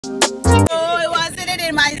Oh, it wasn't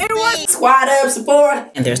in my It was squat up,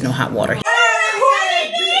 support. And there's no hot water.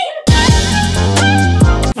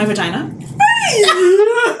 My vagina?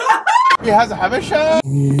 He has a habit show?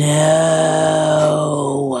 No.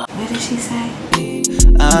 What did she say?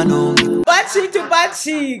 I know. butt cheek to butt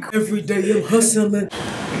cheek. Every day I'm hustling.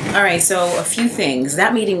 All right, so a few things.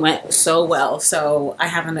 That meeting went so well. So I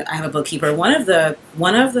have a bookkeeper.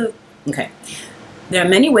 Okay. There are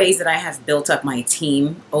many ways that I have built up my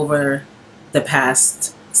team over the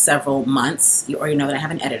past several months. You already know that I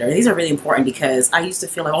have an editor. These are really important because I used to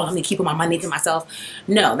feel like, oh, I'm keeping my money to myself.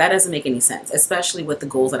 No, that doesn't make any sense, especially with the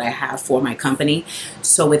goals that I have for my company.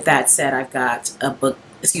 So with that said, I've got I've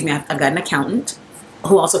got an accountant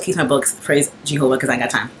who also keeps my books, praise Jehovah, because I got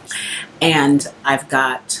time. And I've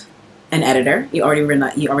got an editor. You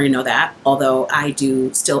already know that, although I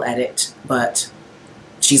do still edit, but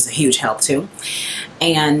she's a huge help too.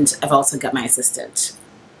 And I've also got my assistant.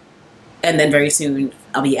 And then very soon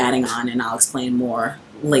I'll be adding on, and I'll explain more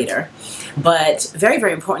later. But very,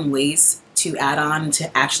 very important ways to add on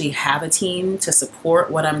to actually have a team to support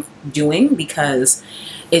what I'm doing, because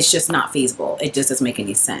it's just not feasible. It just doesn't make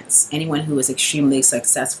any sense. Anyone who is extremely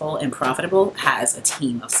successful and profitable has a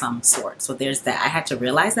team of some sort. So there's that. I had to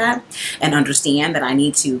realize that and understand that I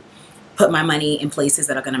need to put my money in places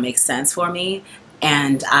that are going to make sense for me.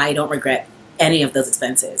 And I don't regret any of those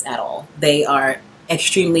expenses at all. They are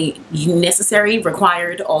extremely necessary,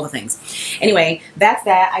 required, all the things. Anyway, that's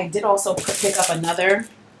that. I did also pick up another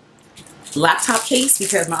laptop case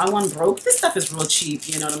because my other one broke. This stuff is real cheap,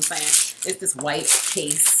 you know what I'm saying? It's this white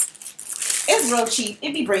case. It's real cheap.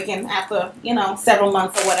 It'd be breaking after, you know, several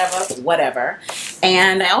months or whatever.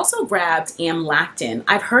 And I also grabbed amlactin.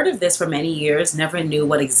 I've heard of this for many years, never knew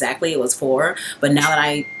what exactly it was for, but now that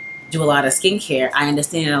I do a lot of skincare, I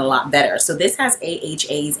understand it a lot better. So this has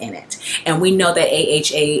AHAs in it. And we know that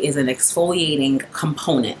AHA is an exfoliating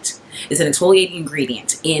component. It's an exfoliating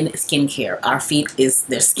ingredient in skincare. Our feet there's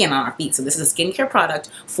skin on our feet. So this is a skincare product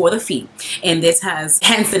for the feet. And this has,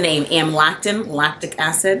 hence the name, amlactin, lactic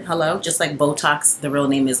acid. Hello, just like Botox. The real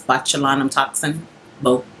name is botulinum toxin.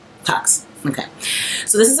 Botox. Okay.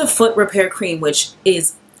 So this is a foot repair cream, which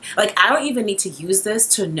is, like, I don't even need to use this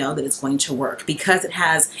to know that it's going to work, because it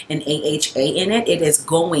has an AHA in it. It is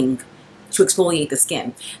going to exfoliate the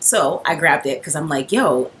skin. So I grabbed it because I'm like,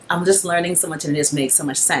 yo, I'm just learning so much and it just makes so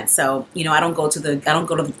much sense. So, you know, I don't go to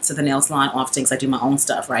the nail salon often because I do my own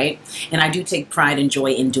stuff, right? And I do take pride and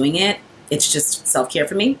joy in doing it. It's just self-care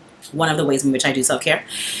for me. One of the ways in which I do self-care.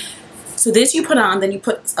 So this you put on, then you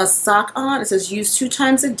put a sock on. It says use 2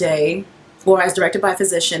 times a day, or as directed by a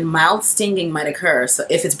physician. Mild stinging might occur. So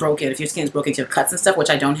if it's broken, if your skin's broken, if you have cuts and stuff, which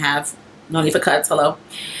I don't have, no need for cuts, hello.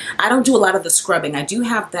 I don't do a lot of the scrubbing. I do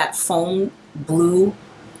have that foam blue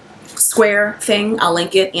square thing, I'll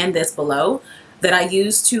link it and this below, that I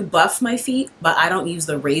use to buff my feet, but I don't use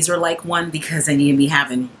the razor-like one because then you'd be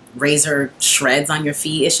having razor shreds on your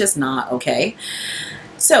feet. It's just not okay.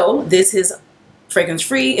 So this is fragrance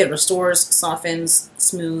free. It restores, softens,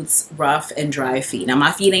 smooths rough and dry feet. Now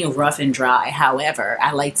my feet ain't rough and dry. However,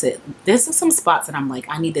 I like to, there's some spots that I'm like,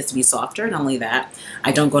 I need this to be softer. Not only that,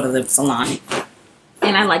 I don't go to the salon.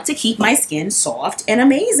 And I like to keep my skin soft and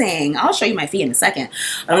amazing. I'll show you my feet in a second.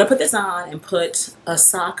 I'm gonna put this on and put a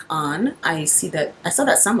sock on. I saw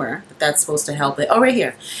that somewhere that's supposed to help it. Oh, right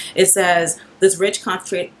here. It says this rich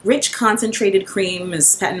concentrated cream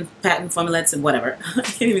is patent formulated and whatever. I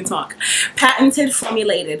can't even talk. Patented,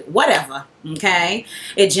 formulated, whatever. Okay.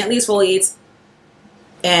 It gently exfoliates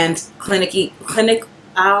and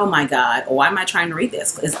oh my God. Why am I trying to read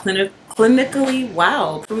this? It's clinically,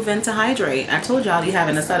 wow, proven to hydrate. I told y'all you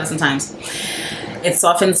having a stutter sometimes. It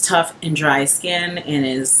softens tough and dry skin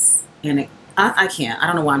and I can't. I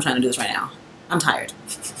don't know why I'm trying to do this right now. I'm tired.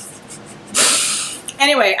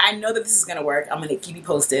 Anyway, I know that this is gonna work. I'm gonna keep you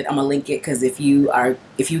posted. I'm gonna link it because if you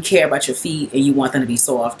care about your feet and you want them to be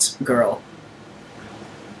soft, girl,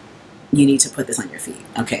 you need to put this on your feet.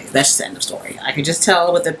 Okay, that's just the end of story. I can just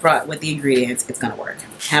tell with the ingredients, it's gonna work.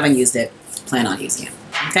 Haven't used it, plan on using it.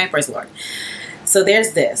 Okay, praise the Lord. So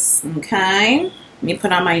there's this. Okay, let me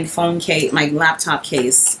put on my phone case, my laptop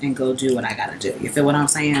case, and go do what I gotta do. You feel what I'm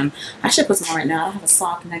saying? I should put some on right now. I have a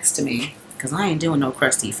sock next to me because I ain't doing no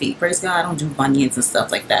crusty feet. Praise God, I don't do bunions and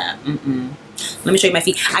stuff like that. Let me show you my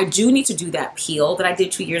feet. I do need to do that peel that I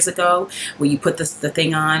did 2 years ago, where you put the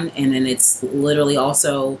thing on, and then it's literally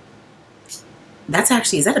also. That's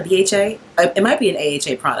actually, is that a BHA? It might be an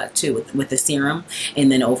AHA product too, with the serum.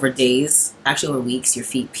 And then over days, actually over weeks, your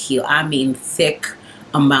feet peel. I mean, thick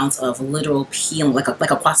amounts of literal peel, like a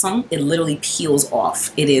poisson. It literally peels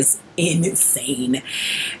off. It is insane.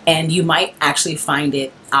 And you might actually find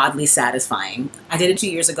it oddly satisfying. I did it 2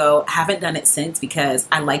 years ago. I haven't done it since because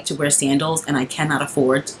I like to wear sandals and I cannot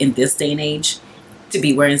afford in this day and age to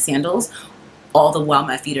be wearing sandals all the while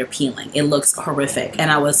my feet are peeling. It looks horrific. And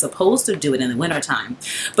I was supposed to do it in the wintertime.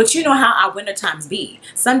 But you know how our winter times be.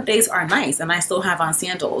 Some days are nice and I still have on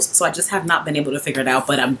sandals. So I just have not been able to figure it out.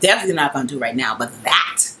 But I'm definitely not going to do it right now. But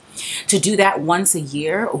to do that once a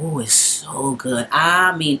year, oh, it's so good.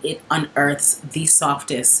 I mean, it unearths the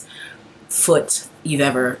softest foot you've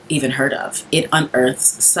ever even heard of. It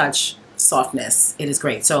unearths such softness. It is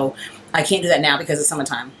great. So I can't do that now because it's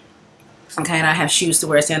summertime. Okay, and I have shoes to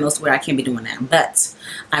wear, sandals to wear. I can't be doing that. But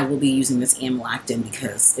I will be using this amlactin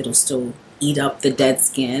because it'll still eat up the dead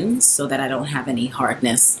skin so that I don't have any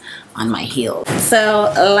hardness on my heel.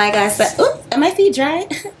 So like I said, oops, are my feet dry?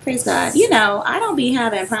 Praise God. You know, I don't be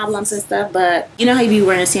having problems and stuff, but you know how you be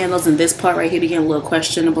wearing sandals and this part right here be getting a little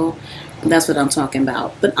questionable? That's what I'm talking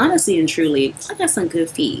about. But honestly and truly, I got some good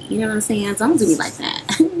feet. You know what I'm saying? Don't do me like that.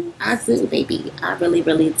 I do, baby. I really,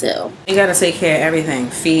 really do. You gotta take care of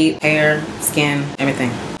everything. Feet, hair, skin,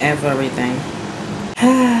 everything. Everything.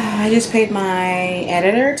 I just paid my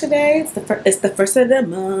editor today. It's the first of the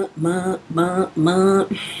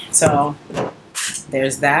month. So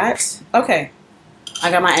there's that. Okay.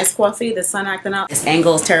 I got my iced coffee. The sun acting out. This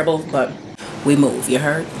angle is terrible, but we move. You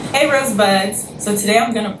heard? Hey Rosebuds. So today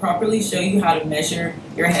I'm going to properly show you how to measure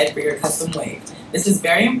your head for your custom wig. This is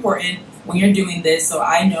very important when you're doing this, so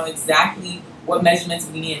I know exactly what measurements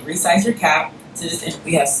we need to resize your cap. So just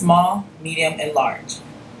we have small, medium, and large.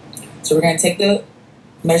 So we're going to take the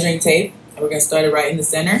measuring tape and we're going to start it right in the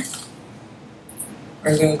center.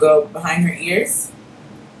 We're going to go behind her ears,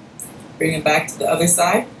 bring it back to the other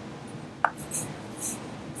side,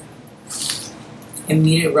 and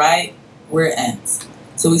meet it right where it ends.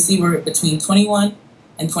 So we see we're between 21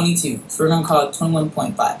 and 22. So we're going to call it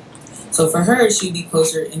 21.5. So for her, she'd be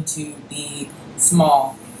closer into the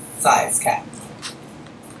small size cap.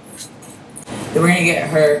 Then we're going to get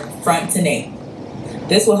her front to nape.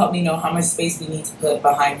 This will help me know how much space we need to put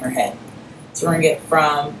behind her head. So we're going to get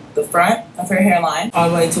from the front of her hairline all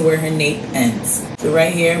the way to where her nape ends. So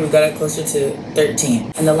right here, we got it closer to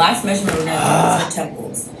 13. And the last measurement we're going to do is her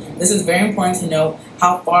temples. This is very important to know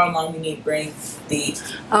how far along we need to bring the...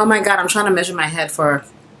 Oh my God, I'm trying to measure my head for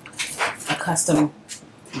a custom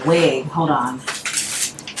wig. Hold on.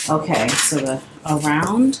 Okay, so the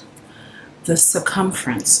around the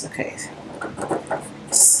circumference. Okay.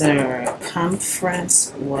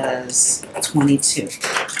 Circumference was 22.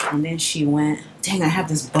 And then she went, dang, I have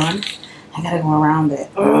this bun. I gotta go around it.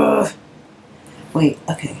 Ugh. Wait,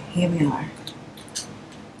 okay, here we are.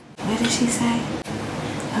 What did she say?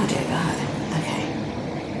 Oh dear God. Okay.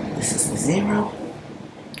 This is the 0.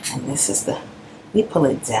 And this is the, we pull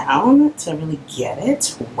it down to really get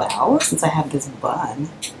it well, since I have this bun.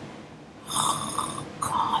 Oh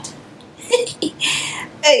God.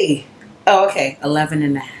 Hey. Oh, okay. 11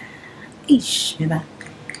 and a half. Eesh. Mena.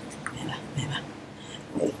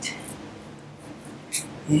 Wait.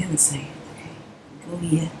 Yeah, let's see. Okay. Go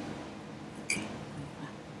here. Okay.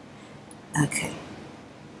 Okay.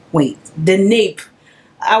 Wait. The nape.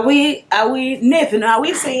 Are we nipping? Are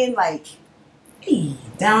we saying like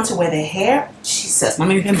down to where the hair? Jesus,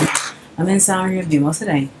 I'm in sound review most of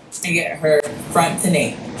the day. And get her front to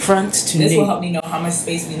nape. Front to nape. This will nape. help me know how much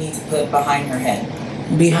space we need to put behind her head.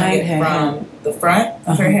 Behind her from head. The front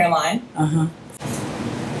of her hairline.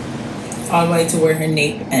 All the way to where her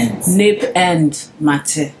nape ends. Nape end,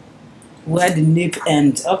 Mate. Where the nape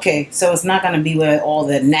end. Okay, so it's not gonna be where all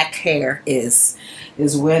the neck hair is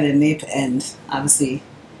where the nape end. Obviously,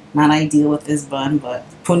 not ideal with this bun, but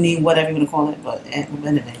pony, whatever you want to call it, but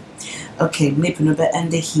anyway. Okay, nape number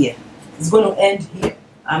end here. It's gonna end here.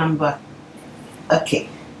 Number. Okay.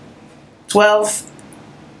 12.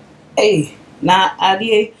 Hey, now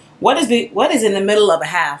idea. What is in the middle of a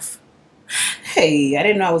half? Hey, I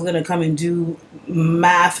didn't know I was gonna come and do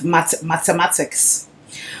mathematics.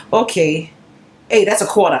 Okay. Hey, that's a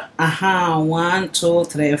quarter. 1, 2,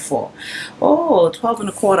 3, 4. Oh, 12 and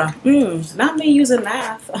a quarter. Not me using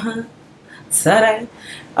math. Sorry.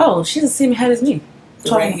 Oh, she's the same head as me.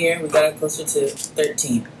 So right here, we got it closer to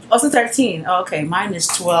 13. Oh, so 13. Oh, okay, mine is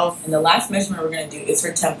 12. And the last measurement we're going to do is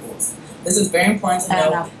her temples. This is very important to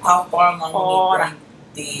know how far along we need to bring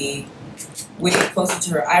the wig closer to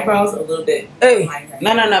her eyebrows, a little bit behind her.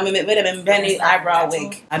 No. Wait a minute. Benny eyebrow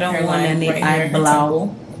wig. I don't want any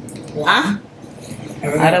eyebrow. Huh?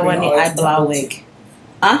 I don't want any eyebrow wig.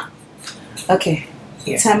 Huh? Okay.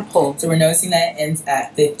 Here. Temple. So we're noticing that it ends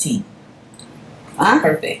at 15. Huh?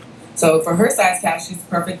 Perfect. So for her size cap, she's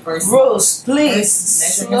perfect for Rose, please.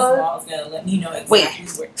 Measuring a small is gonna let me know exactly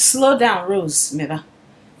where. Slow down, Rose, Mena.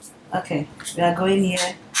 Okay, we are going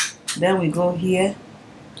here. Then we go here.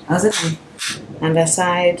 How's it? And the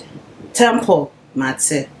side temple,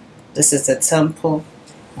 Matse. This is the temple,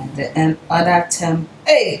 and the other temple.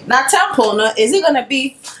 Hey, not temple. No, is it gonna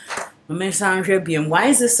be? Why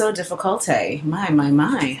is this so difficult? Hey, my.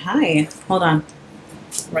 Hi, hold on.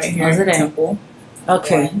 Right here, is it temple.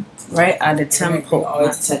 Okay, one. Right at the temple.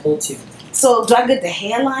 Always temple 2. So do I get the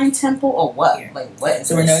hairline temple or what? Here. Like what?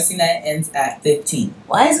 So we're noticing that it ends at 15.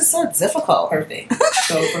 Why is it so difficult? Perfect.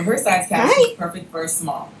 So for her size cap, she's perfect for a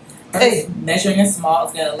small. Measuring a small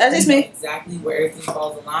is gonna let me know exactly where everything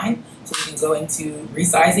falls in line, so we can go into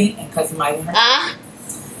resizing and customizing her.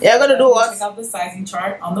 You're gonna do what? Check out the sizing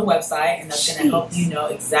chart on the website, and that's gonna help you know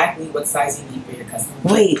exactly what size you need for your custom.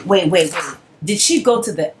 Wait. Did she go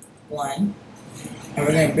to the 1? And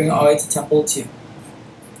we're gonna bring it all the way to temple 2.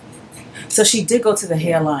 So she did go to the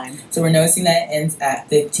hairline. So we're noticing that it ends at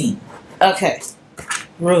 15. Okay.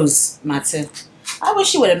 Rose, Matsu. I wish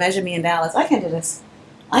she would have measured me in Dallas. I can't do this.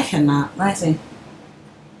 I cannot. Let me see.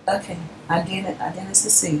 Okay. I didn't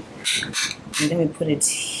see. And then we put it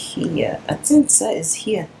here. I think that is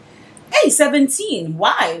here. Hey, 17.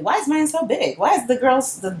 Why? Why is mine so big? Why is the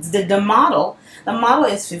girl's the model? The model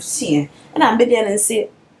is 15. And I'm there and see.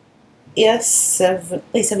 Yes,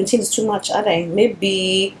 17 is too much. I think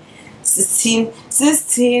maybe 16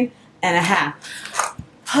 and a half.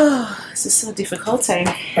 This is so difficult. Perfect.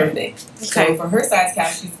 Okay. So Okay. for her size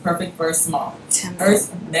cap, she's perfect for a small. Her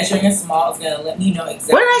measuring a small is going to let me know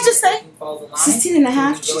exactly What did I just say? falls in line, 16 and a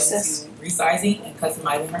half? so we can go Jesus. into resizing and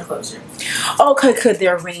customizing her closure. Okay, good.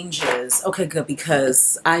 There are ranges. Okay, good,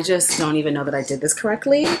 because I just don't even know that I did this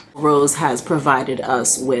correctly. Rose has provided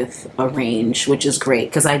us with a range, which is great,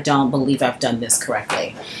 because I don't believe I've done this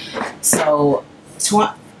correctly. So,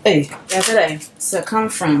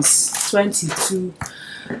 circumference 22.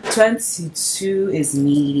 22 is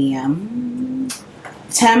medium.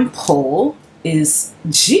 Temple is,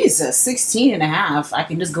 Jesus, 16 and a half. I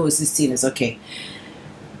can just go with 16. It's okay.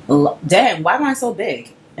 Damn, why am I so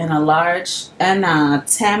big? And a large and a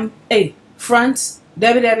front.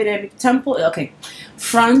 Debbie, temple. Okay.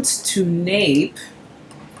 Front to nape.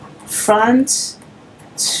 Front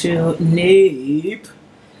to nape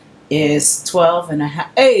is 12 and a half.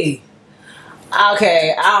 Hey.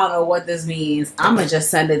 Okay, I don't know what this means. I'm gonna just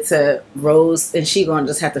send it to Rose and she gonna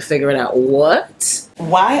just have to figure it out. What?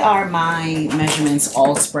 Why are my measurements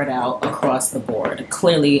all spread out across the board?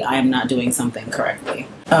 Clearly I am not doing something correctly.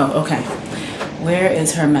 Oh, okay. Where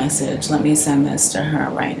is her message? Let me send this to her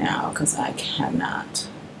right now because I cannot.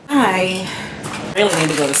 I really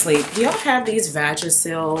need to go to sleep. Do y'all have these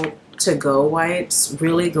Vagisil to-go wipes?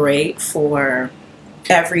 Really great for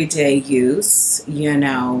everyday use, you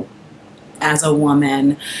know, as a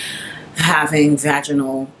woman having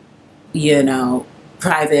vaginal, you know,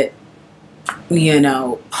 private, you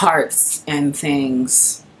know, parts and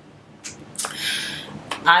things.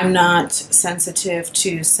 I'm not sensitive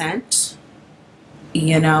to scent,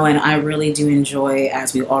 you know, and I really do enjoy,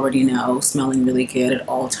 as we already know, smelling really good at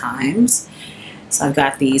all times. So I've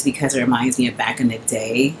got these because it reminds me of back in the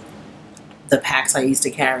day, the packs I used to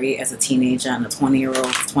carry as a teenager and a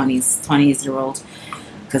 20-year-old,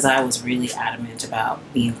 because I was really adamant about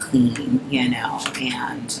being clean, you know,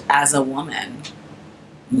 and as a woman,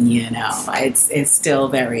 you know, it's still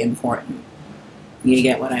very important. You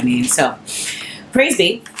get what I mean? So, praise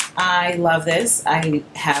be. I love this. I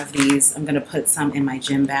have these. I'm going to put some in my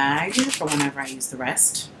gym bag for whenever I use the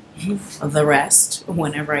rest. The rest,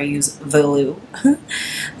 whenever I use the loo.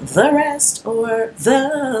 The rest or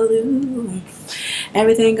the loo.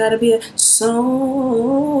 Everything got to be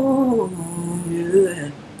so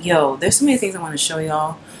good. Yo, there's so many things I want to show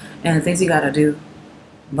y'all and the things you got to do.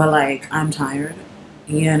 But, like, I'm tired.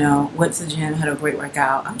 You know, went to the gym, had a great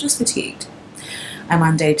workout. I'm just fatigued. I'm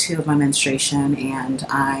on day 2 of my menstruation and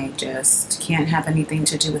I just can't have anything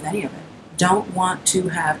to do with any of it. Don't want to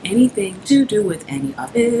have anything to do with any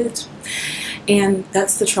of it. And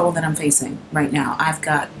that's the trouble that I'm facing right now. I've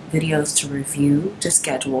got videos to review, to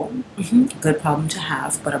schedule. Good problem to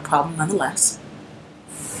have, but a problem nonetheless.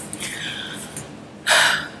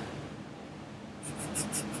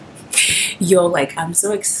 Yo, like, I'm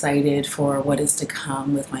so excited for what is to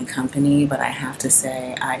come with my company, but I have to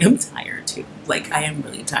say I am tired too. Like, I am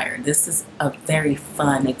really tired. This is a very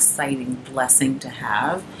fun, exciting blessing to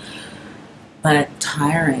have, but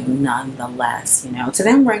tiring nonetheless, you know. Today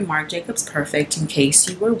I'm wearing Marc Jacobs Perfect, in case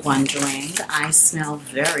you were wondering. I smell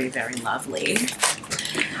very, very lovely.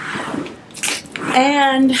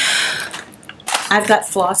 And I've got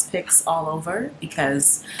floss picks all over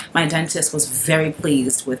because my dentist was very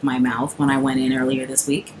pleased with my mouth when I went in earlier this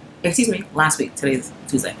week. Excuse me, last week. Today's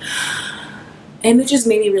Tuesday. And it just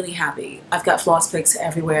made me really happy. I've got floss picks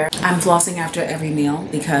everywhere. I'm flossing after every meal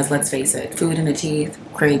because, let's face it, food in the teeth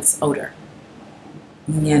creates odor.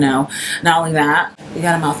 You know, not only that, you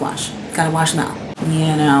gotta mouthwash. You gotta wash mouth.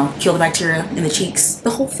 You know, kill the bacteria in the cheeks. The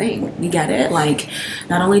whole thing. You get it? Like,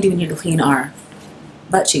 not only do we need to clean our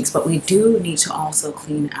butt cheeks, but we do need to also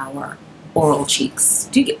clean our oral cheeks.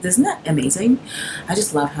 Do you get? Isn't that amazing? I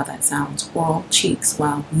just love how that sounds. Oral cheeks.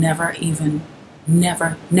 Wow. Never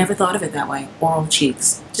thought of it that way. Oral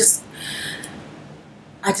cheeks. Just,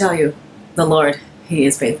 I tell you, the Lord, He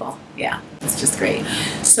is faithful. Yeah, it's just great.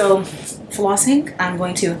 So, flossing,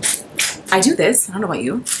 I do this. I don't know about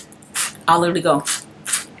you. I'll literally go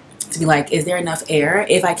to be like, is there enough air?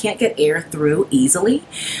 If I can't get air through easily,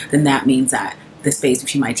 then that means that the space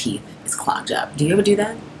between my teeth is clogged up. Do you ever do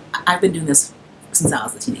that? I've been doing this since I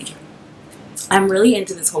was a teenager. I'm really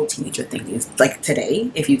into this whole teenager thing. It's like today,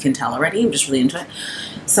 if you can tell already, I'm just really into it.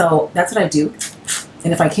 So that's what I do.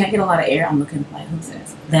 And if I can't get a lot of air, I'm looking like, who's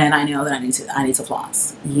this? Then I know that I need to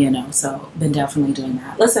floss, you know. So been definitely doing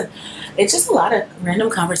that. Listen, it's just a lot of random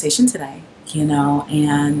conversation today, you know,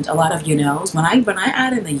 and a lot of you knows. When I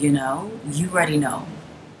add in the you know, you already know.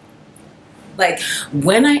 Like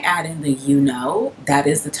when I add in the you know, that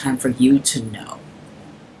is the time for you to know.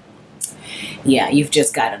 Yeah, you've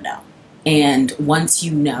just got to know. And once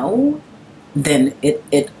you know, then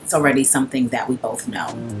it's already something that we both know.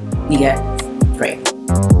 You get? Great.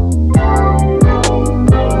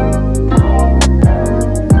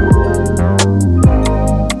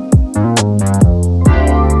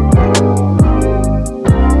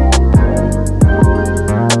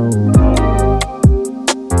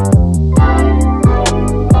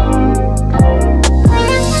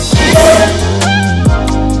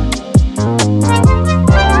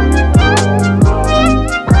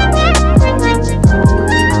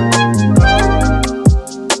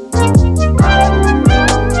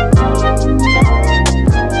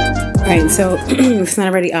 So it's not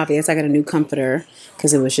already obvious, I got a new comforter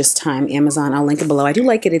because it was just time. Amazon, I'll link it below. I do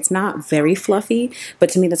like it. It's not very fluffy, but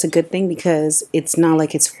to me that's a good thing because it's not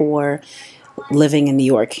like it's for living in New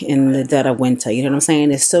York in the dead of winter. You know what I'm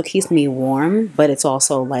saying? It still keeps me warm, but it's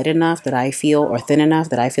also light enough that I feel, or thin enough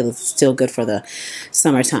that I feel it's still good for the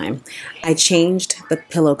summertime. I changed the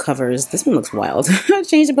pillow covers. This one looks wild. I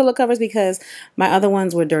changed the pillow covers because my other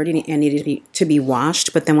ones were dirty and needed to be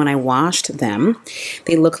washed. But then when I washed them,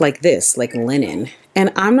 they look like this, like linen.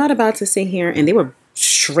 And I'm not about to sit here, and they were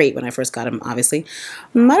straight when I first got them, obviously.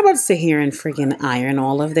 I'm not about to sit here and freaking iron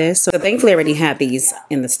all of this. So thankfully I already had these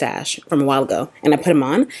in the stash from a while ago, and I put them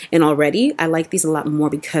on, and already I like these a lot more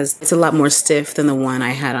because it's a lot more stiff than the one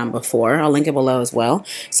I had on before. I'll link it below as well.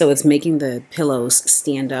 So it's making the pillows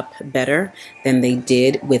stand up better than they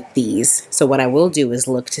did with these. So what I will do is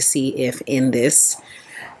look to see if in this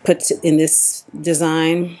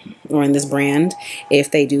design or in this brand, if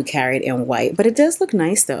they do carry it in white. But it does look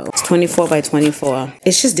nice though. It's 24 by 24.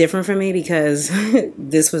 It's just different for me because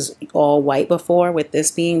this was all white before, with this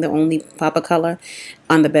being the only pop of color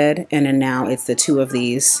on the bed, and then now it's the two of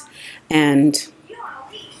these, and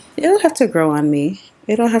it'll have to grow on me.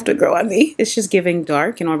 It'll have to grow on me. It's just giving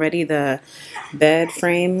dark, and already the bed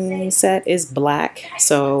frame set is black,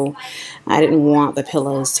 so I didn't want the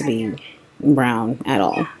pillows to be brown at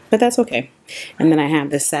all, but that's okay. And then I have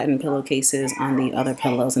the satin pillowcases on the other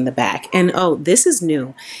pillows in the back. And oh, this is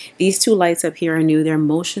new. These two lights up here are new. They're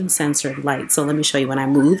motion censored lights. So let me show you. When I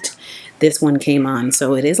moved, this one came on.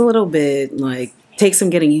 So it is a little bit like, takes some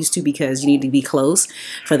getting used to because you need to be close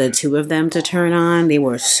for the two of them to turn on. They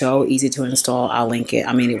were so easy to install. I'll link it.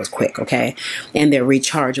 I mean, it was quick, okay? And they're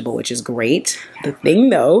rechargeable, which is great. The thing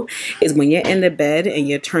though is when you're in the bed and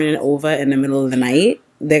you're turning over in the middle of the night,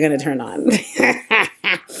 they're gonna turn on.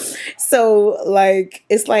 So like,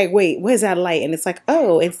 it's like, wait, where's that light? And it's like,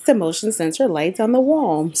 oh, it's the motion sensor lights on the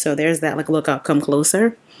wall. So there's that. Like, look, I'll come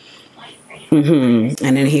closer. And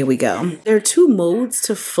then here we go. There are two modes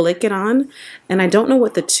to flick it on, and I don't know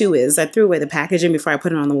what the two is. I threw away the packaging before I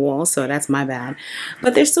put it on the wall, so that's my bad.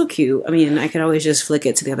 But they're still cute. I mean, I could always just flick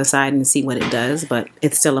it to the other side and see what it does, but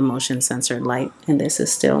it's still a motion censored light, and this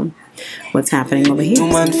is still what's happening over here.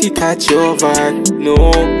 No man fi catch your vibe. No,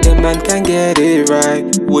 the man can get it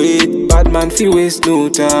right. Wait, bad man fi waste no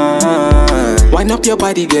time. Wind up your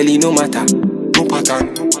body, girlie, no matter, no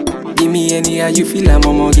pattern. Give me any how you feel, I'm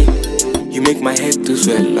a you make my head to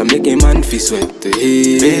swell, I make a man feel sweat.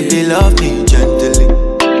 Hey. Baby, love me gently.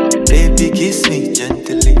 Baby, kiss me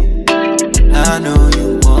gently. I know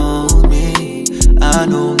you want me. I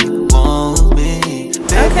know you want me.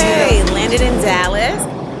 landed in Dallas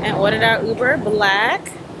and ordered our Uber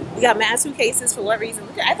Black. We got mad suitcases for what reason?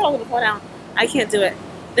 Look, I thought I was gonna fall down. I can't do it.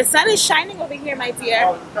 The sun is shining over here, my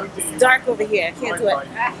dear. It's dark over here. I can't do it.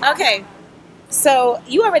 Okay, so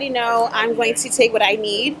you already know I'm going to take what I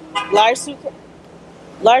need.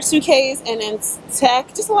 Large suitcase, and then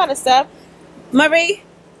tech, just a lot of stuff. Marie,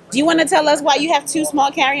 do you want to tell us why you have 2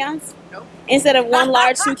 small carry-ons? Nope. Instead of 1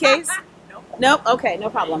 large suitcase? Nope. Nope? Okay, no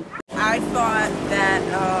problem. I thought that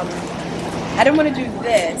I didn't want to do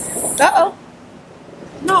this. Uh-oh.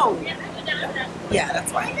 No. Yeah,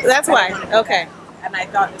 that's why. That's why. Okay. And I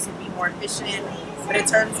thought this would be more efficient, but it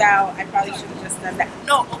turns out I probably should have just done that.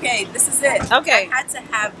 No, okay, this is it. Okay. I had to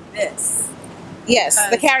have this. Yes,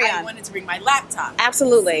 the because carry-on. I wanted to bring my laptop.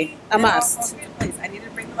 Absolutely. A And it all must. falls into place. I needed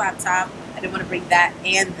to bring the laptop. I didn't want to bring that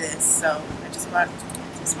and this, so I just brought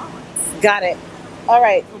 2 small ones. Got it. All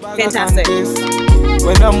right. Fantastic.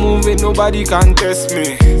 When I'm moving, nobody can test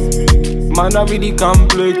me. Man, I really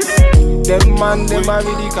complex. Them man, them I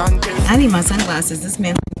really can't test. I need my sunglasses. This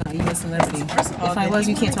man thought you a celebrity. If I was,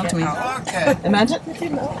 you can't talk to me. Okay. Imagine. I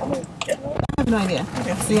have no idea.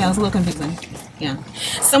 So yeah, it was a little confusing. Yeah.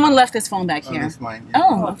 Someone left his phone back here. That's mine. Yeah.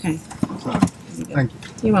 Oh, okay. Thank you.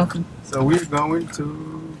 You're welcome. So we're going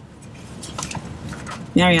to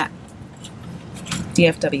Marriott.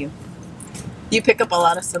 DFW. You pick up a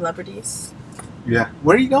lot of celebrities. yeah.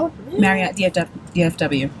 Where are you going? Marriott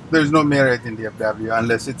DFW. There's no Marriott in DFW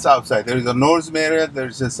unless it's outside. There is a North Marriott.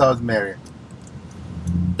 There's a South Marriott.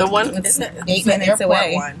 The one It's isn't it? 8 It's the minutes airport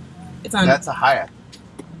away. one. It's on. That's a Hyatt.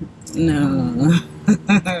 No.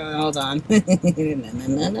 Hold on.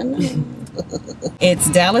 No. It's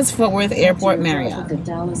Dallas Fort Worth Airport Marriott.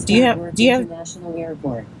 Do you have International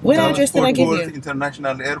Airport? what Dallas address did I Fort give Worth you?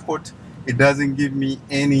 International Airport. It doesn't give me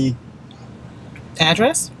any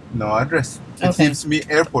Address? no address. It Okay. gives me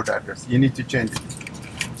airport address. You need to change it.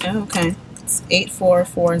 Oh, okay. It's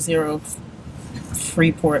 8440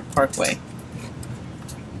 Freeport Parkway.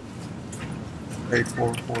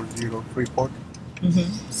 8440 Freeport.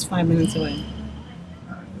 It's 5 minutes away.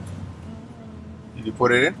 Did you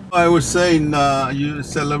put it in? I was saying you're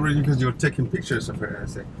celebrating because you're taking pictures of her. I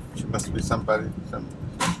said she must be somebody.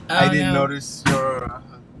 I didn't notice your.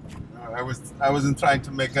 I wasn't trying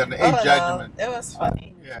to make an age judgment. It was funny.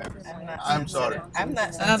 Yeah, I'm not I'm sorry. I'm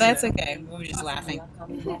not. Oh, that's okay. We were just laughing.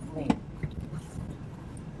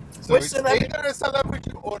 So Which it's celebrity? either a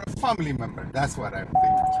celebrity or a family member. That's what I'm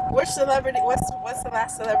thinking. Which celebrity? What's the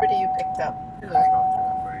last celebrity you picked up I don't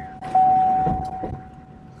remember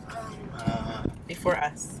yet. before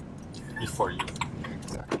us? Before you.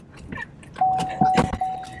 Exactly.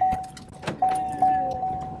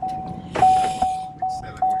 Which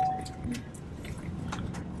celebrity?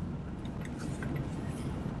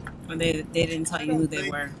 Well, they didn't tell you who they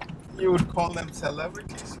were. You would call them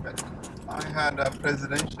celebrities, but I had a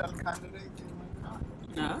presidential candidate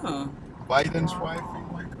in my car. Oh. Biden's wife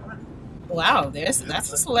in my car. Wow, that's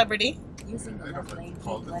a celebrity. I don't know if you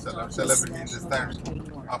call them celebrities in terms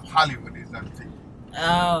of Hollywood is I'm thinking.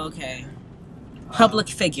 Oh, okay. Public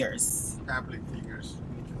figures. Public figures.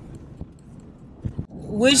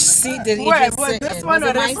 Which seat did he Wait, just what, sit this in? one Was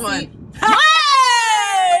or it my this one? seat? Hey!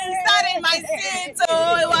 It's not in my seat,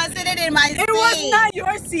 so it wasn't in my seat. It was not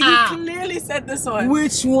your seat. Ah. He clearly said this one.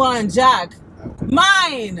 Which one, Jack?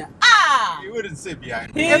 Mine. Ah! You wouldn't sit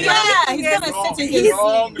behind Yeah, me. he's gonna sit in his He's,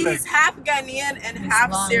 Wrong he's leg. half Ghanaian and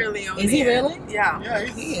half long. Sierra Leone. Is he really? Yeah. Yeah,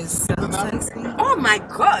 He is he's so an African. sexy. Oh my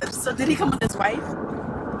God! So did he come with his wife?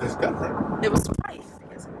 This girlfriend. It was his wife.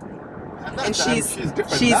 At that And time, she's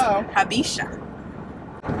different now. Habisha.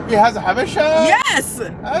 He has a Habesha? Yes.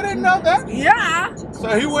 I didn't know that. Yeah.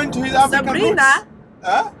 So he went to his African Sabrina. roots.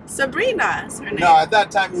 Huh? Sabrina is her name. No, at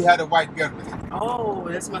that time he had a white girl with him. Oh,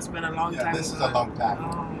 this must have been a long Yeah, time this is ago. a long time.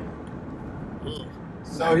 Oh.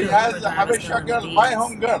 So he has a Habesha girl, my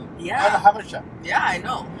home girl. Yeah. I'm a Habesha. Yeah, I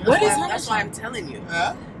know. What is That's Habesha? why I'm telling you.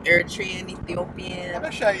 Huh? Eritrean, Ethiopian.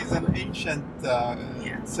 Habesha is an ancient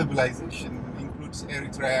Yeah. civilization. Includes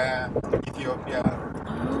Eritrea, Ethiopia.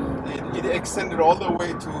 It extended all the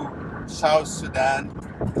way to South Sudan,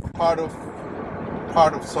 part of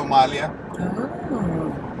Somalia.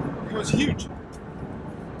 Oh. It was huge.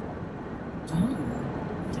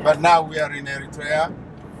 But now we are in Eritrea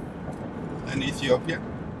and Ethiopia.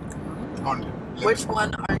 Only. Which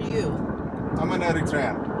one are you? I'm an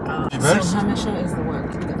Eritrean. So Diverse. Hamisha is the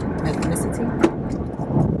what? The ethnicity?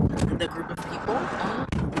 The group of people?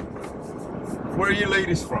 Where are you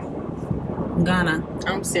ladies from? Ghana.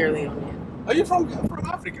 I'm Sierra Leone. Are you from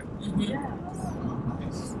Africa? Yeah.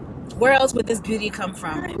 Where else would this beauty come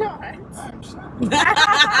from? I know, right? I'm sorry.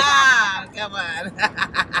 Come on.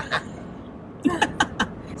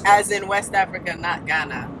 As in West Africa, not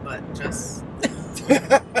Ghana, but just.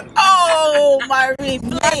 Oh, Marie,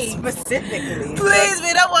 please. Specifically. Please,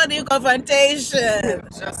 we don't want new confrontation.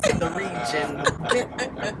 Just in the region.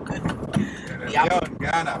 Yo,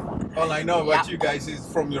 Ghana. All I know about you guys is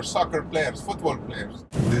from your soccer players, football players.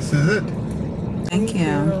 This is it. Thank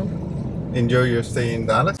you. Enjoy your stay in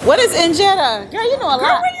Dallas. What is injera? Girl, you know a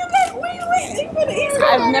lot. Where you live?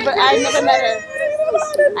 I've never met her.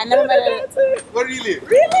 I never met her. Where do you live?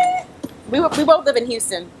 Really? We both live in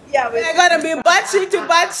Houston. Yeah, We're gonna be butt cheek to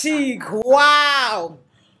butt cheek. Wow.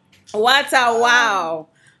 What a wow.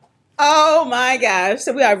 Oh my gosh.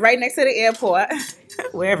 So we are right next to the airport.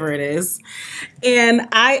 Wherever it is. And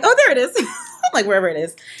there it is. I'm like, wherever it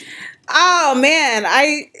is. Oh man,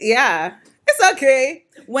 it's okay.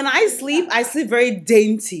 When I sleep very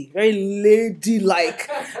dainty, very ladylike.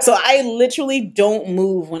 So I literally don't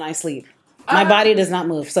move when I sleep. My body does not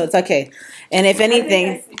move, so it's okay. And if anything,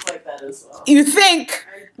 I sleep like that as well. you think,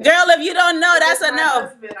 girl, if you don't know, that's a no.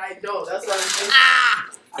 Husband, I don't. That's what I'm thinking.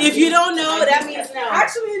 If you don't know, that means no.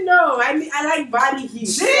 Actually, no. I like body heat.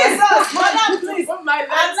 Jesus, please. Put my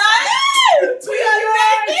legs. I'm not.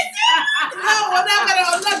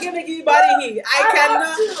 I'm not gonna give you body heat.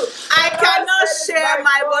 I cannot share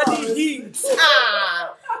my body heat.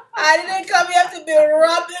 I didn't come here to be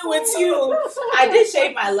rubbing with you. I did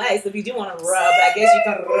shave my legs. If you do want to rub, I guess you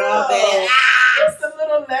can rub it. Just a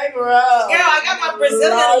little leg rub. Girl, I got my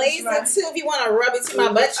Brazilian laser too. If you want to rub it to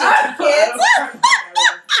my butt cheek, you can.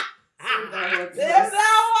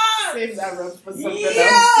 Save that rub for something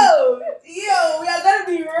else. Yo, we are gonna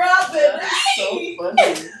be rubbing. That's so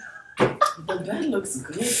funny. The bed looks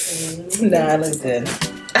good. Nah, it looks good.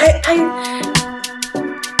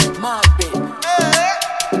 My baby.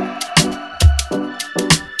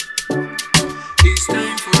 It's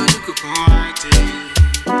time for a little party.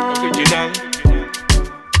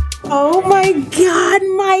 Oh my God,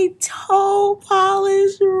 my toe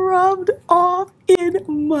polish rubbed off in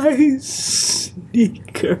my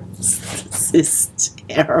sneakers. This is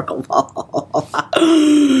terrible.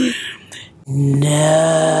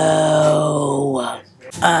 No.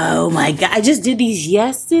 Oh my God, I just did these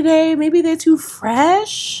yesterday. Maybe they're too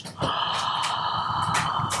fresh.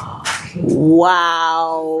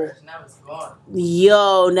 Wow. Now it's gone.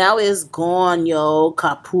 Yo, now it's gone, yo.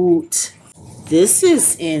 Kaput. This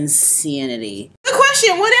is insanity. The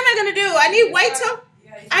question, what am I gonna do? I need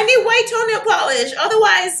white toenail polish.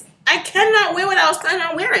 Otherwise, I cannot wear what I was planning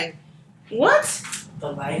on wearing. What?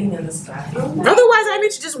 The lighting in this bathroom. Otherwise, I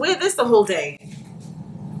need to just wear this the whole day.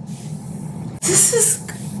 This is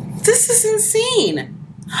insane.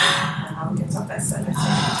 I'll get off that side.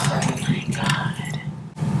 Oh my God.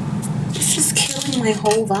 This is killing my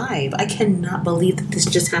whole vibe. I cannot believe that this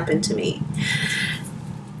just happened to me.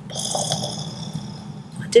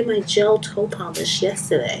 I did my gel toe polish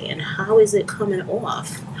yesterday, and how is it coming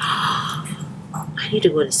off? I need to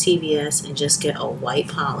go to CVS and just get a white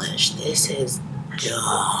polish. This is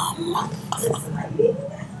dumb.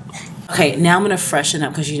 Okay, now I'm gonna freshen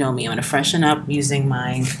up because you know me. I'm gonna freshen up using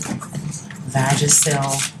my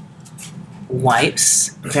Vagisil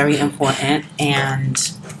wipes. Very important, and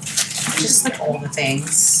just like all the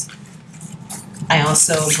things. I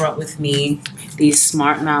also brought with me these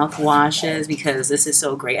Smart Mouth washes because this is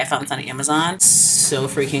so great. I found this on Amazon. So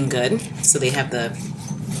freaking good. So they have the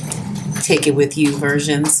take it with you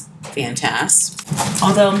versions. Fantastic.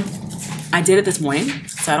 Although I did it this morning,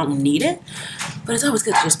 so I don't need it. But it's always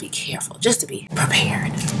good to just be careful, just to be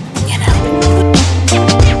prepared, you know.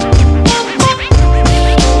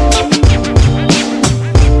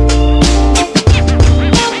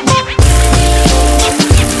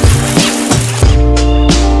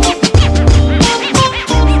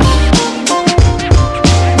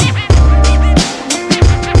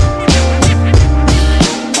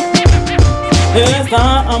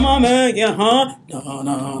 I'ma make it, huh?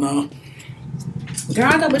 No. Girl,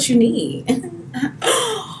 I got what you need. Am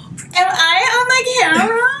I on the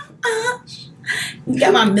camera? You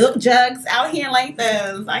got my milk jugs out here like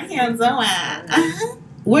this. I can't do it.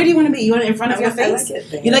 Where do you want to be? You want it in front of your face?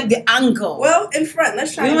 You like the angle. Well, in front.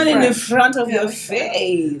 Let's try. You want it in the front of your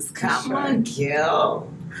face. Come on, girl.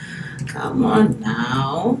 Come on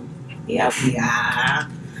now. Yeah.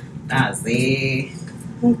 That's it.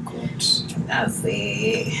 Oh, good. That's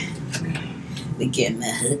it. We get my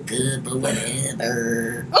hook up or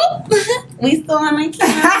whatever. Oh, we still on my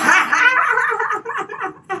camera.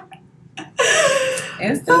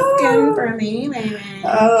 It's the skin for me, baby.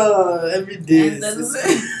 Oh, every day.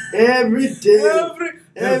 Every day.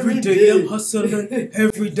 Every day I'm hustling.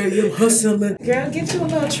 Every day I'm hustling. Girl, get you a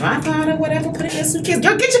little tripod or whatever. Put it in your suitcase.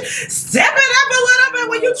 Girl, get you. Step it up a little bit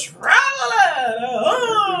when you traveling.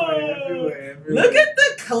 Oh, Everywhere. Look at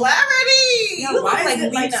the clarity. Yeah, You look why like is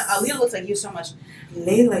it like Lena. Alina looks like you so much.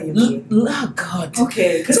 Layla, you mean? Oh God.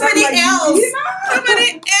 Okay, because Too many L's. You know? Too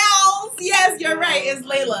many L's. Yes, you're right. It's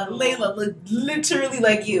Layla. Layla look literally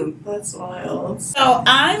like you. That's wild. So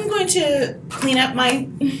I'm going to clean up my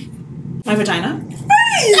vagina.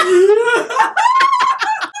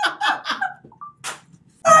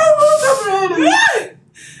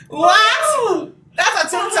 What? That's a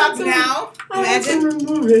TikTok now. Imagine.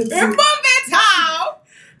 Remove it how?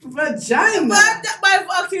 Vagina.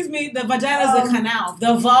 Excuse me. The vagina is the canal.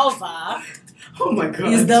 The vulva Oh my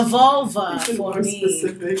god. is the vulva Even for more me.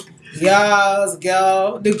 specific. Yes,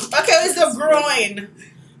 girl. Okay, it's the groin.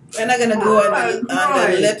 We're not gonna go on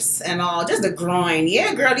the lips and all. Just the groin.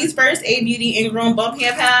 Yeah, girl. These first A Beauty ingrown bump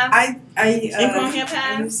hair pads. Ingrown hair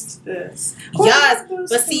pads. This. Yes,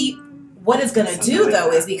 but see, what it's gonna do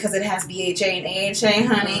though is because it has BHA and AHA,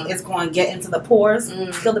 honey, it's going to get into the pores,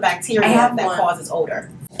 kill the bacteria that causes odor.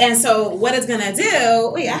 And so what it's gonna do?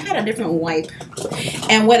 Wait, I had a different wipe.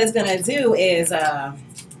 And what it's gonna do is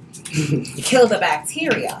kill the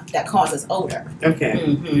bacteria that causes odor.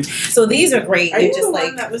 Okay. So these are great. Are They're you just the like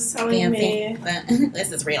one that was telling me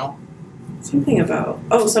this is real. something about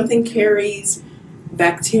something carries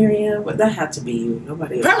bacteria? But that had to be you.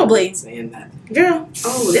 Nobody else Probably was saying that. Girl,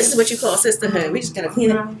 this is what you call sisterhood. We just gonna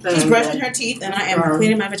clean it. She's brushing her teeth, and I am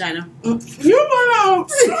cleaning my vagina. You know. Oh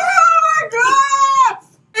my god!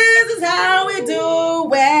 This is how we do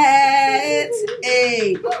it.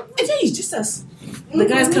 Hey, geez, just us. The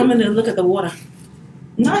guy's coming to look at the water.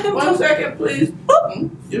 Not him. 1 second, please.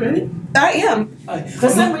 You ready? I am. For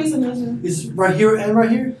some reason, Is right here and right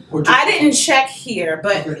here? Or just I didn't check here,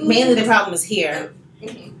 but mainly the problem is here.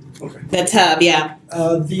 Okay. The tub, yeah.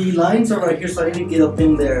 The lines are right here, so I need to get up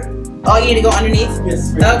in there. Oh, you need to go underneath?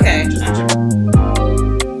 Yes. Okay.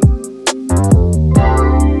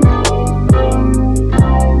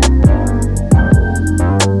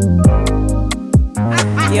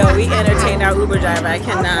 Yo, we entertained our Uber driver. I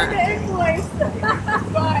cannot.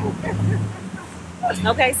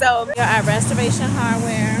 Okay, so we are at Restoration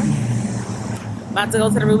Hardware. About to go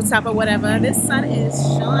to the rooftop or whatever. This sun is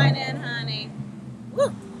shining, honey.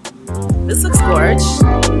 Woo. This looks gorgeous.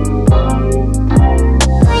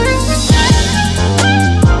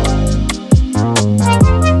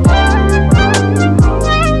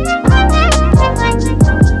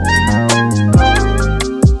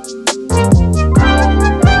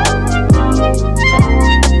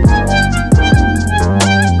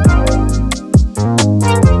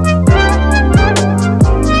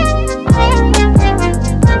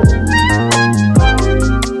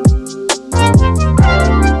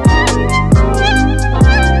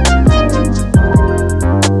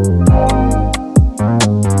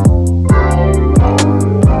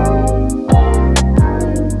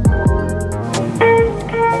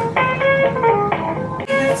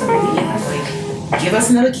 Give us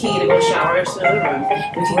another key to go shower us in another room.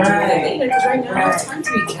 We can do it later because right now I have time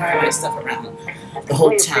to be carrying my stuff around the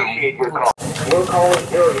whole town. We're calling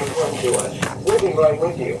very important to us. We'll be right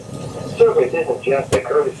with you. Service isn't just a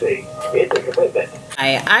courtesy, it's a commitment.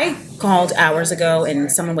 I called hours ago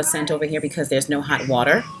and someone was sent over here because there's no hot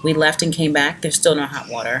water. We left and came back. There's still no hot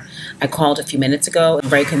water. I called a few minutes ago. I'm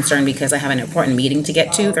very concerned because I have an important meeting to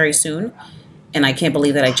get to very soon. And I can't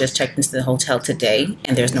believe that I just checked into the hotel today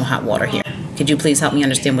and there's no hot water here. Could you please help me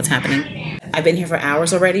understand what's happening? I've been here for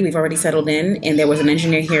hours already. We've already settled in and there was an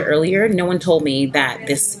engineer here earlier. No one told me that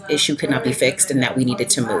this issue could not be fixed and that we needed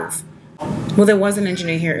to move. Well, there was an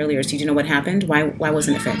engineer here earlier. So did you know what happened? Why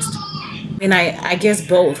wasn't it fixed? And I guess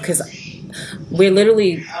both, because we're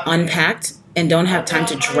literally unpacked and don't have time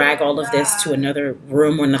to drag all of this to another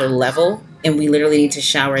room or another level. And we literally need to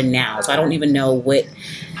shower now. So I don't even know what...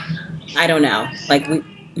 I don't know. Like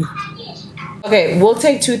okay, we'll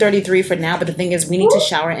take 233 for now, but the thing is we need to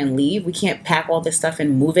shower and leave. We can't pack all this stuff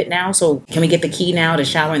and move it now. So can we get the key now to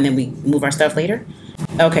shower and then we move our stuff later?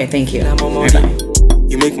 Okay, thank you. Bye.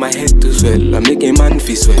 You make my head to swell. I make a man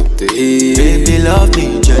feel sweat. Hey. Baby, love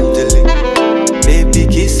me gently. Baby,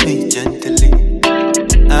 kiss me gently.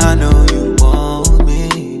 I know you want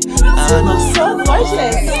me. I know. So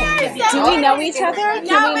gorgeous. Do we know each other?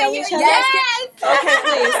 Can we know each other? Yes. Okay,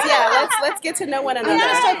 please. Yeah, let's get to know one another. I'm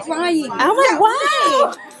gonna start crying. Oh my,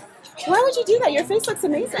 why? Why would you do that? Your face looks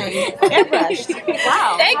amazing. Airbrushed.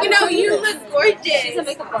 Wow. Thank you. No, you look gorgeous. She's a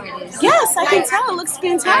makeup artist. Yes, I can tell. It looks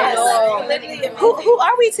fantastic. Who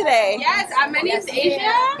are we today? Yes, my name's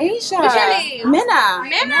Asia. Asia. What's your name? Mena.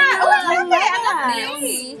 Mena. Oh, I love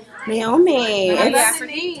Naomi. Naomi.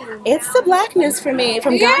 it. It's the blackness for me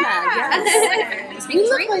from Ghana. Yes. You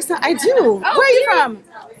look like some, I do. Where are you from?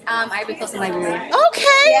 Ivory Coast and Liberia.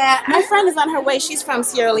 Okay. Yeah. My friend is on her way. She's from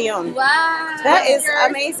Sierra Leone. Wow. That is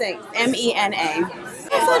amazing. MENA.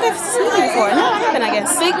 I feel like I've seen you before. No, I haven't, I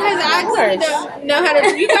guess. Because I actually don't know how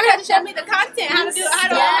to. You guys have to show me the content. How to do.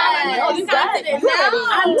 How to. No, you got it. You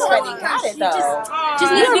already got it though.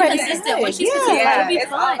 Just need to be consistent. When she's consistent, it'll be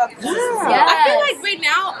fun. I feel like right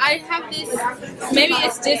now I have this. Maybe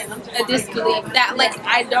it's just a disbelief that like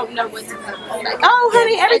I don't know what to do. Like, oh,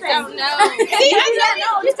 honey, everything. I don't know. See, I don't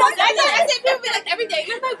know. I say people be like everything.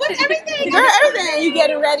 And I'm like, what's everything? Girl, everything. You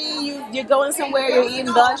getting ready. You're going somewhere. You're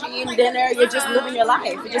eating lunch. You're eating dinner. You're just living your life.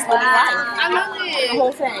 You're just living life. I love it. The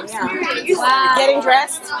whole thing. Yeah. Wow. Getting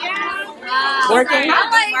dressed. Working. How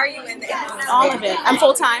like are you in there? All of it. I'm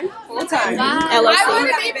full time. Full time. I want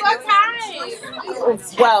to be full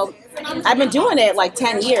time. Well, I've been doing it like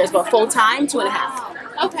 10 years, but full time, 2.5.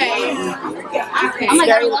 Okay. Oh my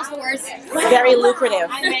God, I lost the words. Very lucrative.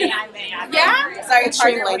 Yeah. So are you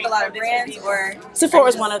partnering with a lot of brands or? Sephora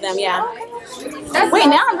is one of them. Yeah. Wait,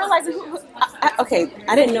 now I'm realizing okay,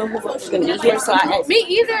 I didn't know who was going to be here, so Me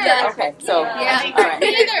either. Okay, so Yeah. all right. Me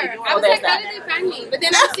either. I was like, how did they find me? But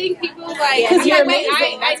then I'm seeing people like, Because you're wait,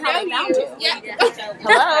 amazing. I That's how know they found you. Yeah.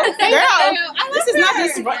 Hello, girl.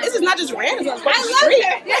 This is not just random on the street.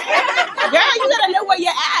 Girl, you gotta know where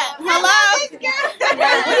you're at. Hello.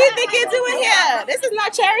 What do you think you're doing here? This is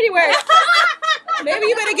not charity work. Maybe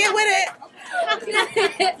you better get with it.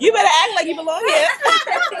 You better act like you belong here.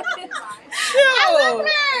 I love her.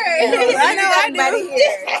 I know I do.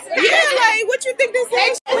 Yeah, like what you think this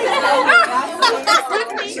is?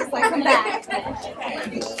 She's like, come back.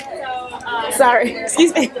 Sorry,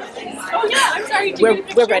 excuse me. Oh yeah, I'm sorry.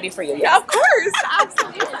 We're ready for you. Yeah, Of course,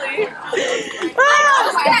 absolutely.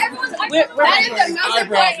 We're That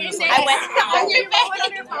ready. is the most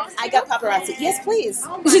important thing. I got paparazzi. Yes, please.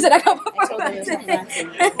 She said, I got I told her there's paparazzi.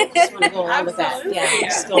 I just want to go along with that. Yeah,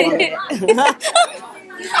 just go along with it.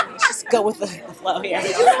 Just go with the flow here.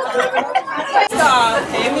 Hey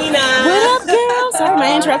Mena. What up, girl? Sorry, am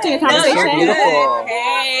I interrupting your conversation? So beautiful.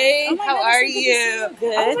 Hey, Oh my how goodness, are this is you?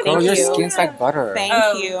 Good, Oh, thank your you. skin's like butter. Thank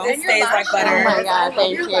you. It stays like Oh butter. my God,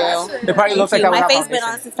 thank you. It probably looks like Thank that you. My without face been foundation.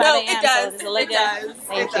 on since 5 No, a.m. it does. So does it look It good? does.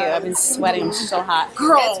 Thank It you. I've does. been sweating. I'm so hot.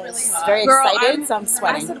 Girl, Very girl, excited, so I'm I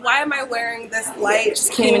sweating. said, why am I wearing this light?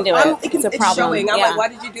 Just can't even do it. It's a problem. Showing. I'm Yeah. like, why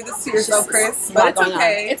did you do this to yourself, Chris? a But lot it's going on.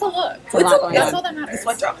 okay. It's a look. It's a lot going That's on. all that matters. It's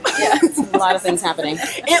what drop. It's a lot of things happening.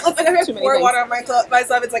 It looks like I have Too to many pour things. water on myself.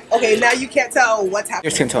 It's like, okay, now you can't tell what's happening.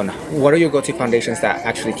 Your skin tone. What are your go-to foundations that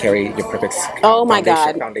actually carry your perfect Oh my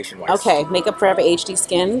God. foundation-wise? Okay, Makeup Forever HD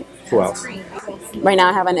Skin. Who else? Right now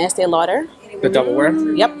I have an Estee Lauder. The double wear?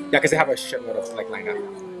 Yep. Yeah, because they have a shitload of like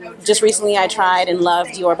lineup. Just recently I tried and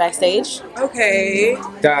loved Dior Backstage. Okay.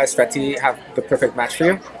 Does Fenty have the perfect match for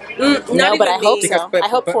you? No, but I hope Because- so. but- I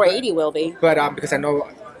hope but- 480 will be. But because I know,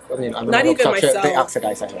 I'm Not even myself. They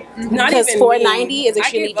oxidize, I think. Not Because even 490 me. is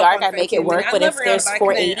extremely gave up dark. on I make it Fenty. work. I But love if her, there's but I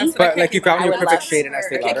 480, couldn't- But like you found I your would perfect love- shade in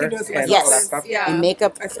Estee I can't Lauder do it to and myself. all that stuff. Yeah. and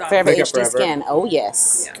Makeup I stopped. Forever Makeup HD Forever. Skin. Oh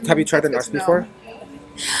yes. Have you tried the NARS before?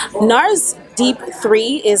 NARS Deep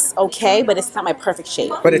 3 is okay, but it's not my perfect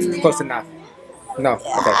shade. But it's close enough. No, okay.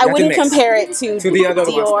 I wouldn't compare it to the other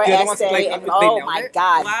ones. Dior, The other ones, Estee, like, and they oh nailed my it.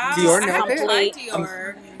 God. Wow. Dior I nailed haven't it? tried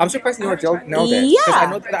Dior. I'm surprised Dior nailed it. Yeah. 'Cause I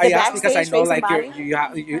know that I The asked because I backstage know face like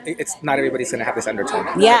and it's not everybody's gonna have this undertone.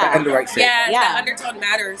 Yeah. And the right shade. Yeah, Yeah. that undertone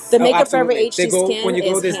matters. The Makeup Forever absolutely. HD They go, Skin when you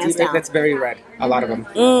go is this hands deep, down. that's very red. A lot of them.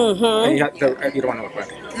 Mm-hmm. And you don't want to look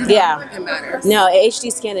red. Yeah. It matters. No,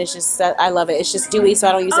 HD Skin is just, I love it. It's just dewy, so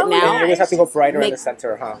I don't use it And now. you always have to go brighter in Make- the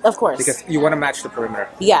center, huh? Of course. Because you want to match the perimeter.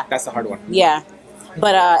 Yeah. That's the hard one. Yeah.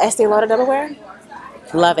 But Estee Lauder Double Wear,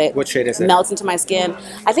 love it. What shade is it? Melts into my skin.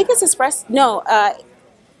 I think it's espresso. No,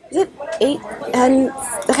 is it 8? And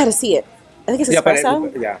I gotta see it. I think it's Yeah, but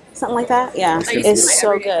espresso. yeah. Something like that. Yeah. I use It's my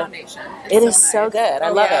so good. It is so good. I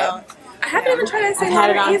love it. I haven't even tried Estee I've had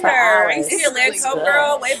it Lauder on for either. I hours. used to be a It's Lancome good.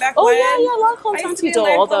 girl way back Oh when. yeah, yeah, Lancome I time used to to be be a dull,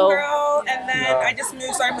 Lancome although girl, and then I just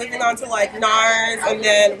started moving on to like NARS, and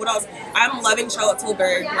then what else? I'm loving Charlotte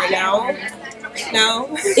Tilbury right now. No.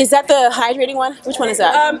 Is that the hydrating one? Which one is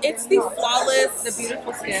that? It's the flawless, the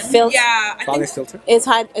beautiful skin. Filter? Yeah, I think filter. It's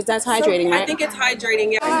that's hydrating, right? I think it's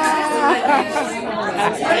hydrating. Yeah.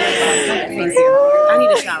 I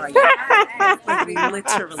need a shower.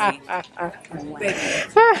 Literally.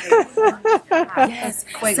 Yes.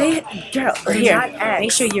 Say it, girl. Here.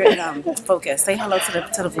 Make sure you're in focus. Say hello to the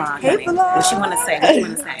vlog. Hey, vlog. What you want to say? What you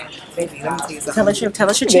want to say? Baby, let me tell you something. Tell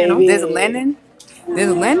us your channel. There's linen.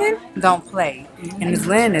 This linen don't play, and this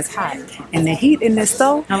linen is hot, and the heat in this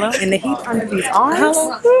stove, and the heat under these arms.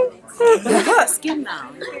 Look, skin now.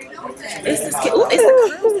 It's the skin. Ooh, it's the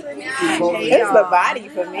curls. It's the body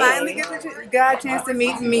for me. Finally got a chance to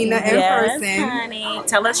meet Mena in person. Honey.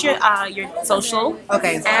 Tell us your social.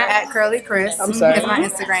 Okay, so at Curly Chris. I'm sorry. It's my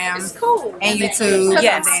Instagram and YouTube.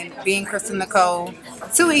 Yes. And then being Crystal Nicole.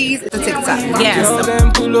 2 E's. It's a TikTok. Yes.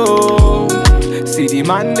 See the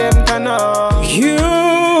man them turn up. You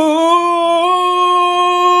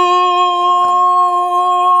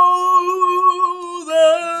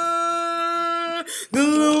the glory.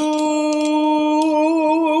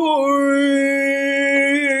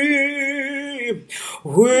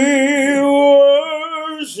 We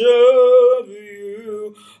worship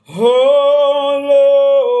you, oh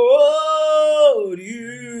Lord.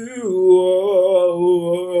 You are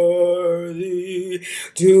worthy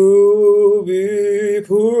to be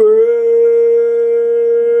praised.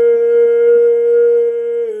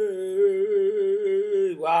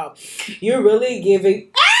 Wow, you're really giving.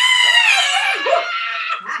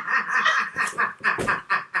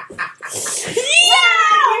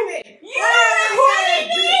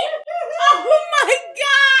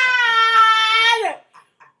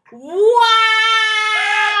 Wow!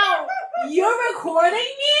 You're recording me?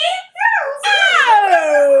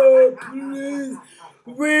 Oh, please.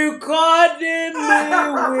 Recording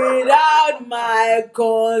me without my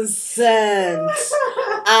consent.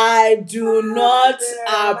 I do not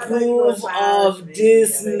approve of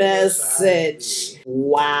this message.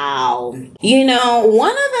 Wow. You know,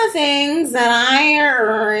 one of the things that I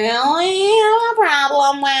really have a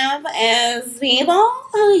problem with is people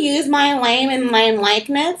who use my name and my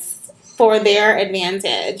likeness for their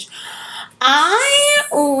advantage. I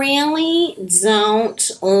really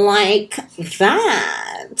don't like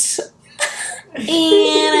that.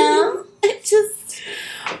 And it just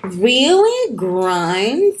really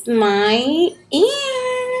grinds my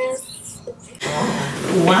ears.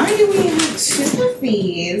 Why do we have 2 of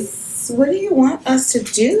these? What do you want us to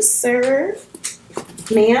do, sir?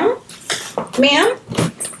 Ma'am? Ma'am?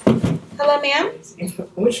 Hello, ma'am?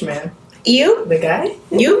 Which man? You? The guy?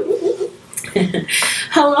 You?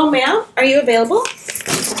 Hello, ma'am. Are you available?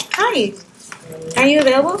 Hi. Are you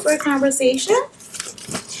available for a conversation?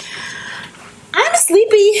 I'm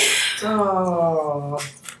sleepy. Oh.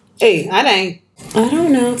 Hey, I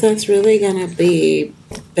don't know if that's really gonna be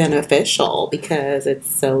beneficial because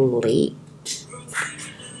it's so late.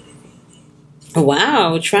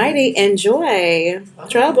 Wow, try to enjoy.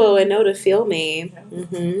 Trouble and know to feel me.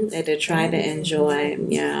 And to try to enjoy.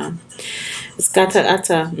 Yeah. It's gata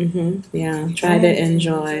ata. Yeah. Try to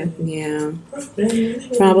enjoy. Yeah.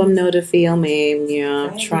 Problem know to feel me.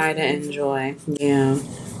 Yeah. Try to enjoy. Yeah.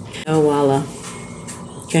 Oh, voila.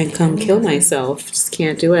 Can't come kill myself. Just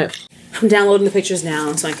can't do it. I'm downloading the pictures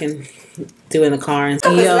now so I can do in the car and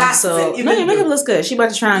so your makeup looks good. She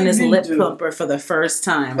about to try on this lip plumper for the first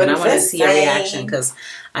time, and I want to see a reaction because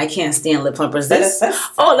I can't stand lip plumpers.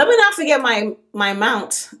 Oh, let me not forget my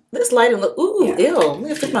mount. This lighting look ew. Let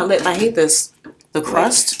me fix my lip. I hate this. The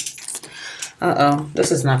crust.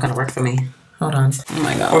 This is not gonna work for me. Hold on. Oh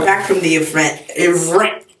my god. We're back from the event.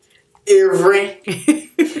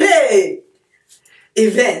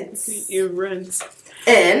 Events.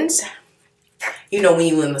 And you know when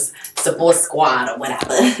you in the support squad or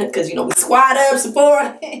whatever, because you know we squad up,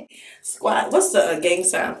 support squad. What's the gang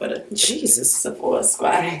sign for the Jesus support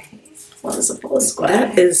squad? Well, the support squad.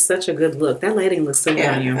 That is such a good look. That lighting looks so good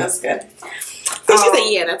on you. That's good. She said,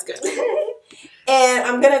 "Yeah, that's good." And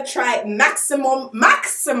I'm gonna try maximum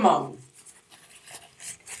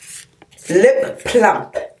lip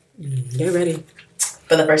plump. Get ready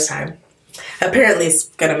for the first time. Apparently, it's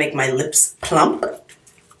gonna make my lips plump.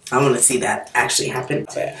 I want to see that actually happen.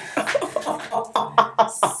 Okay.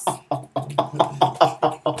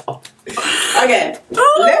 Lip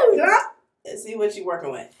plump. Let's see what you're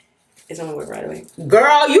working with. It's gonna work right away.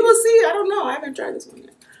 Girl, you will see. I don't know. I haven't tried this one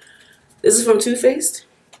yet. This is from Too Faced.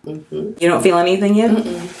 You don't feel anything yet?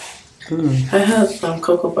 I have some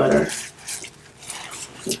cocoa butter.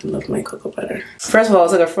 I love my cocoa butter. First of all,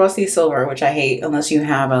 it's like a frosty silver, which I hate unless you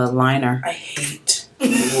have a liner. I hate.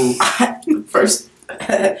 First,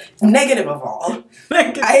 negative of all.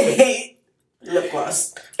 I hate lip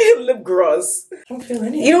gloss. Lip gloss. I don't feel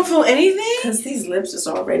anything. You don't feel anything? Because these lips is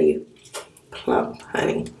already plump,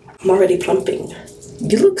 honey. I'm already plumping.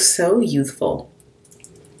 You look so youthful.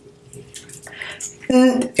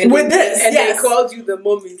 With this, and yes. they called you the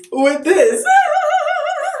mummy. With this.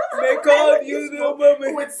 They called you the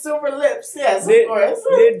mummy. With silver lips, yes, the, of course.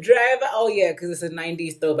 The driver, oh yeah, because it's a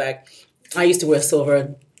 90s throwback. I used to wear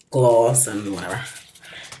silver gloss and whatever.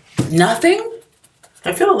 Nothing?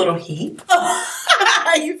 I feel a little heat.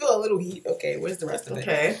 You feel a little heat. Okay, where's the rest of it?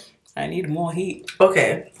 Okay. I need more heat.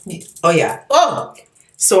 Okay. Oh, yeah. Oh.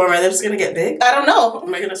 So are my lips going to get big? I don't know.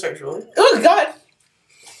 Am I going to start drooling? Oh, God.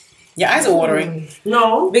 Your eyes are watering.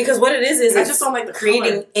 No. Because what it is I just don't like the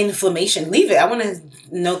creating color. inflammation. Leave it. I want to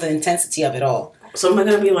know the intensity of it all. So am I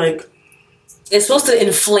going to be like... It's supposed to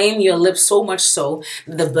inflame your lips so much so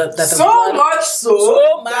that the blood... So much so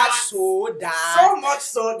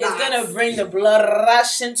it's going to bring the blood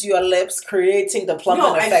rush into your lips, creating the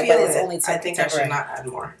plumping effect. But it's only I think I should not add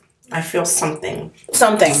more. I feel something.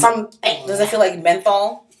 Something. Something. Does it feel like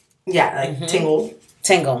menthol? Yeah, like tingle.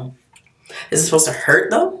 Tingle. Is it supposed to hurt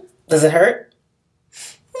though? Does it hurt?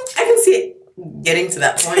 I can see it getting to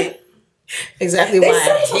that point. Exactly why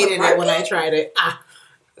I hated it when I tried it.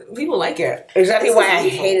 People like it. Exactly why I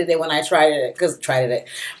hated it when I tried it.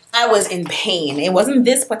 I was in pain. It wasn't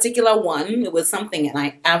this particular one. It was something, and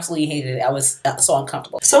I absolutely hated it. I was so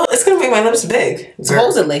uncomfortable. So it's gonna make my lips big.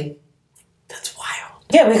 Supposedly. That's wild.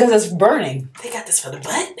 Yeah, because it's burning. They got this for the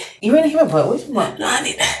butt. You really have a butt? Which one? No, I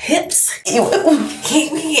need the hips.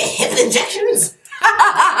 Can't we get hip injections?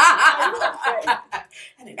 I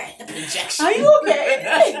need a hip injection. Are you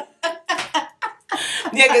okay?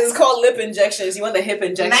 Yeah, because it's called lip injections. You want the hip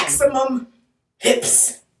injection. Maximum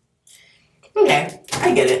hips. Okay,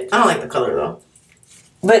 I get it. I don't like the color though.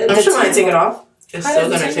 But I'm sure when I take it off, it's still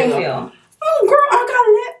gonna tingle. Oh, girl, I got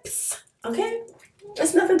lips. Okay,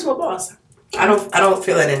 it's nothing to a boss. I don't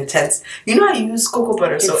feel it intense. You know I use cocoa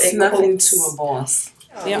butter, so it's nothing to a boss.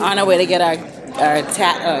 We're on our way to get our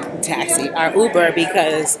taxi, our Uber,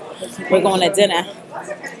 because we're going to dinner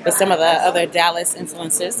with some of the other Dallas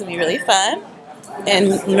influencers. It'll be really fun.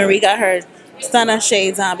 And Marie got her stunner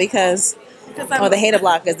shades on because the hater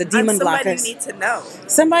blockers, the demon blockers. Somebody need to know.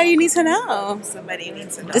 Somebody you need to know. Somebody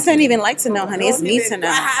needs to know. This ain't even like to know, honey. It's need to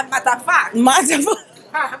know.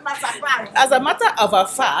 As a matter of a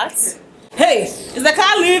fact. Hey, is the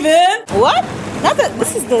car leaving? What? Not that.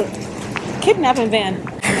 This is the kidnapping van.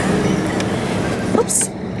 Oops.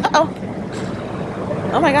 Uh-oh.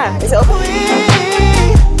 Oh my God. Is it open?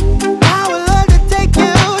 I would love to take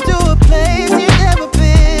you to a place you've never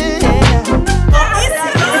been.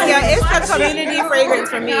 Yeah, it's a community fragrance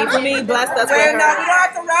for me. For me, blessed us with her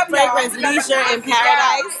fragrance, leisure in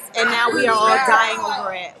paradise, and now we are all dying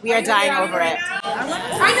over it. We are dying over it.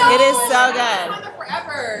 It is so good.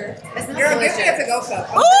 Forever. Girl, give me a to-go cup.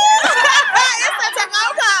 Ooh, it's a to-go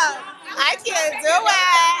cup. I can't do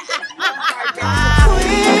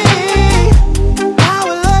I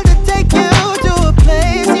would love to take you to a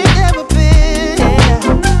place you've never been.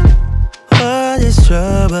 What is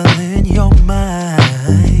trouble in your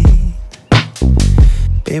mind?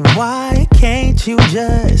 Baby, why can't you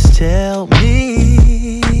just tell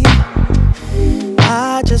me?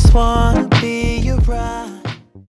 I just wanna be your bride.